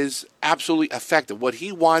is absolutely effective. What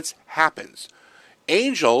he wants happens.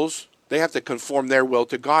 Angels, they have to conform their will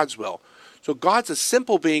to God's will. So God's a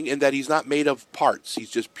simple being in that he's not made of parts.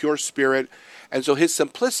 He's just pure spirit. And so his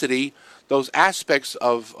simplicity, those aspects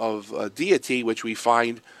of deity, which we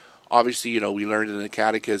find, obviously, we learned in the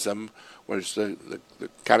Catechism, which the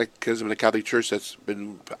Catechism of the Catholic Church that's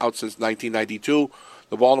been out since 1992,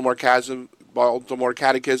 the Baltimore Catechism,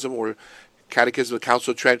 or Catechism of the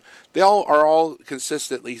Council of Trent, they are all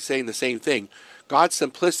consistently saying the same thing. God's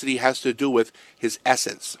simplicity has to do with his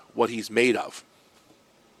essence, what he's made of.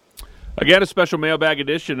 Again, a special mailbag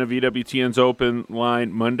edition of EWTN's Open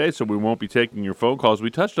Line Monday, so we won't be taking your phone calls.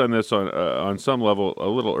 We touched on this on some level a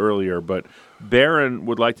little earlier, but Barron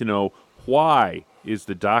would like to know, why is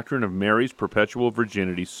the doctrine of Mary's perpetual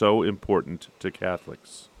virginity so important to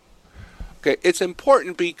Catholics? Okay, it's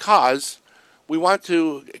important because we want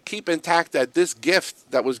to keep intact that this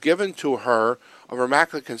gift that was given to her of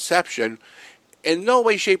Immaculate Conception in no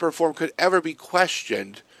way, shape, or form could ever be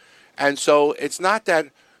questioned. And so it's not that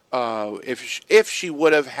if she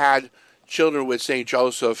would have had children with St.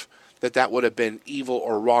 Joseph, that would have been evil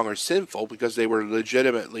or wrong or sinful, because they were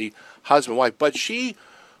legitimately husband and wife. But she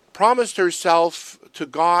promised herself to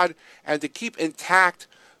God and to keep intact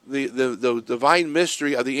the divine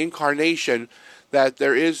mystery of the Incarnation, that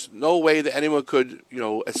there is no way that anyone could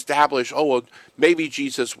establish, maybe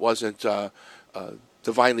Jesus wasn't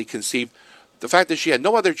divinely conceived. The fact that she had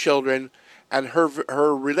no other children, and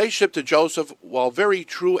her relationship to Joseph, while very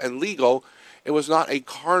true and legal, it was not a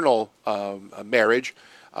carnal marriage.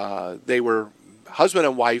 They were husband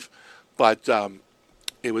and wife, but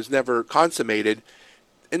it was never consummated,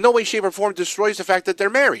 in no way, shape, or form destroys the fact that they're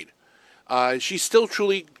married. She's still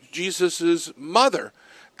truly Jesus' mother,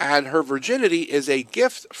 and her virginity is a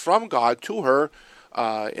gift from God to her,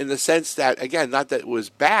 in the sense that, again, not that it was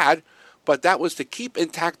bad, but that was to keep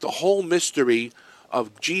intact the whole mystery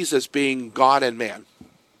of Jesus being God and man.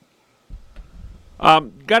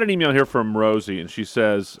 Got an email here from Rosie, and she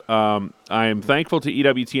says, I am thankful to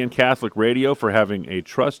EWTN Catholic Radio for having a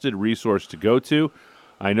trusted resource to go to.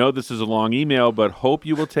 I know this is a long email, but hope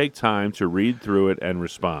you will take time to read through it and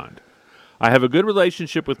respond. I have a good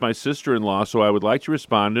relationship with my sister-in-law, so I would like to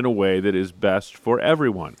respond in a way that is best for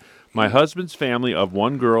everyone. My husband's family of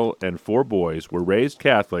 1 girl and 4 boys were raised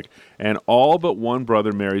Catholic, and all but one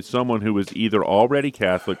brother married someone who was either already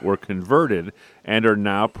Catholic or converted and are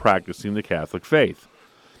now practicing the Catholic faith.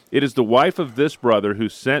 It is the wife of this brother who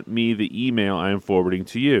sent me the email I am forwarding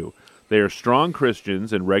to you. They are strong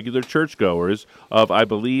Christians and regular churchgoers of, I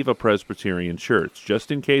believe, a Presbyterian church.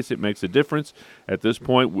 Just in case it makes a difference, at this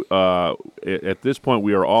point, we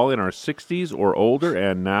are all in our 60s or older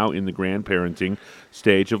and now in the grandparenting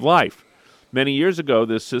stage of life. Many years ago,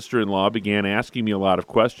 this sister-in-law began asking me a lot of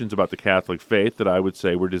questions about the Catholic faith that I would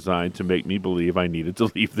say were designed to make me believe I needed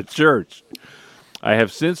to leave the church. I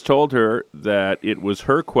have since told her that it was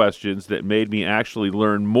her questions that made me actually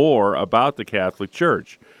learn more about the Catholic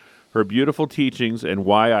Church, her beautiful teachings, and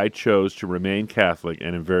why I chose to remain Catholic,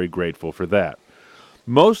 and am very grateful for that.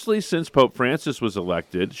 Mostly since Pope Francis was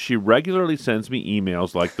elected, she regularly sends me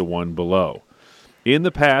emails like the one below. In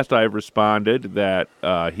the past, I have responded that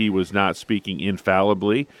he was not speaking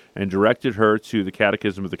infallibly and directed her to the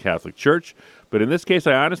Catechism of the Catholic Church, but in this case,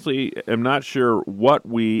 I honestly am not sure what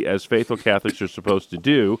we as faithful Catholics are supposed to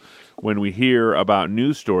do when we hear about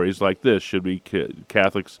news stories like this. Should we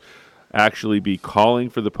Catholics actually be calling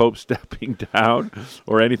for the Pope stepping down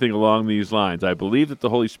or anything along these lines? I believe that the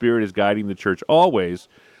Holy Spirit is guiding the Church always,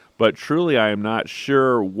 but truly I am not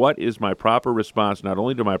sure what is my proper response, not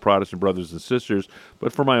only to my Protestant brothers and sisters,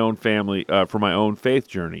 but for my own family, for my own faith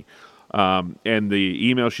journey. And the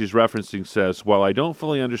email she's referencing says, while I don't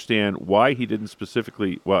fully understand why he didn't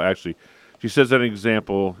specifically, well, actually, she says an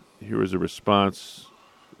example. Here is a response.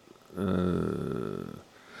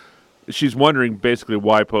 She's wondering basically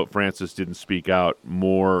why Pope Francis didn't speak out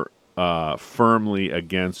more firmly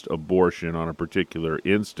against abortion on a particular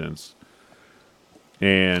instance.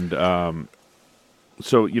 And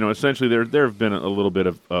so, essentially there have been a little bit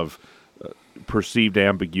of perceived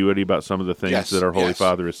ambiguity about some of the things that our Holy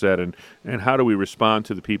Father has said. And how do we respond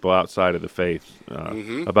to the people outside of the faith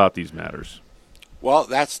about these matters? Well,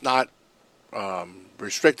 that's not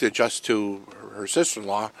restricted just to her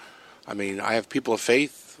sister-in-law. I mean, I have people of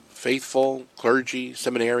faithful clergy,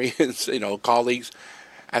 seminarians, colleagues,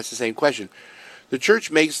 ask the same question. The Church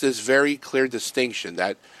makes this very clear distinction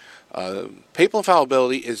that papal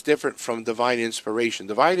infallibility is different from divine inspiration.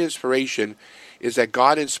 Divine inspiration is that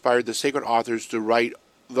God inspired the sacred authors to write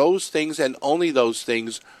those things and only those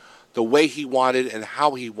things the way he wanted and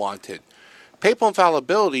how he wanted. Papal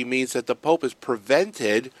infallibility means that the Pope is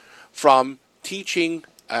prevented from teaching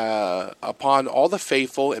upon all the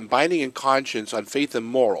faithful and binding in conscience on faith and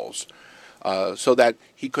morals, so that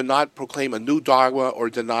he could not proclaim a new dogma or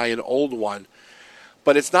deny an old one.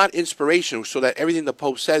 But it's not inspiration, so that everything the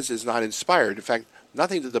Pope says is not inspired. In fact,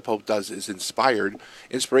 nothing that the Pope does is inspired.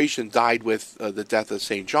 Inspiration died with the death of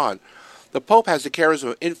St. John. The Pope has the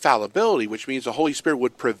charism of infallibility, which means the Holy Spirit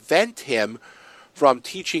would prevent him from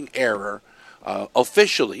teaching error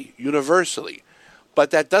officially, universally.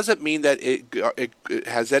 But that doesn't mean that it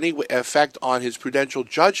has any effect on his prudential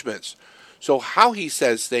judgments. So how he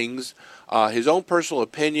says things, his own personal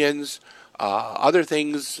opinions, other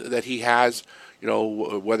things that he has,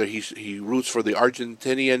 whether he roots for the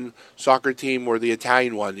Argentinian soccer team or the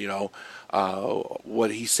Italian one,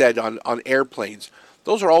 what he said on airplanes.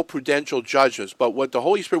 Those are all prudential judgments. But what the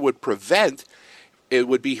Holy Spirit would prevent, it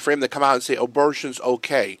would be for him to come out and say, abortion's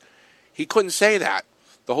okay. He couldn't say that.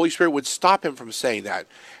 The Holy Spirit would stop him from saying that.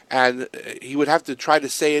 And he would have to try to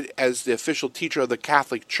say it as the official teacher of the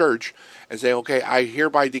Catholic Church and say, okay, I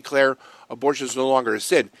hereby declare abortion is no longer a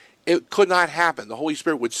sin. It could not happen. The Holy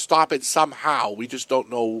Spirit would stop it somehow. We just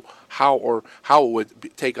don't know how it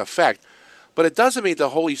would take effect. But it doesn't mean the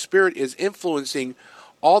Holy Spirit is influencing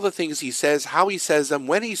all the things he says, how he says them,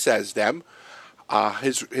 when he says them,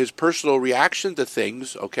 his personal reaction to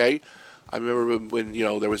things, okay? I remember when,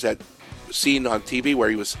 there was that scene on TV where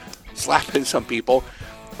he was slapping some people.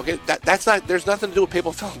 Okay, there's nothing to do with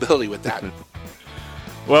papal infallibility with that.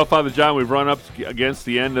 Well, Father John, we've run up against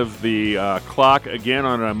the end of the clock again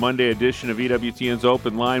on a Monday edition of EWTN's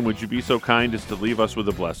Open Line. Would you be so kind as to leave us with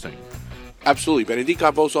a blessing? Absolutely.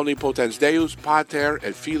 Benedicat vos omnipotens Deus, Pater,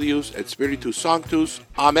 et Filius, et Spiritus Sanctus.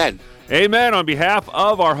 Amen. Amen. On behalf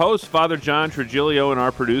of our host, Father John Trigilio, and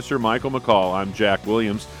our producer, Michael McCall, I'm Jack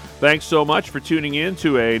Williams. Thanks so much for tuning in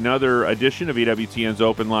to another edition of EWTN's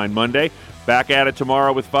Open Line Monday. Back at it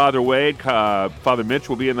tomorrow with Father Wade. Father Mitch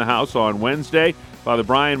will be in the house on Wednesday. Father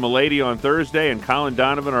Brian Milady on Thursday, and Colin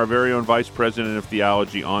Donovan, our very own Vice President of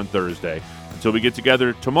Theology, on Thursday. Until we get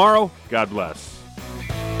together tomorrow, God bless.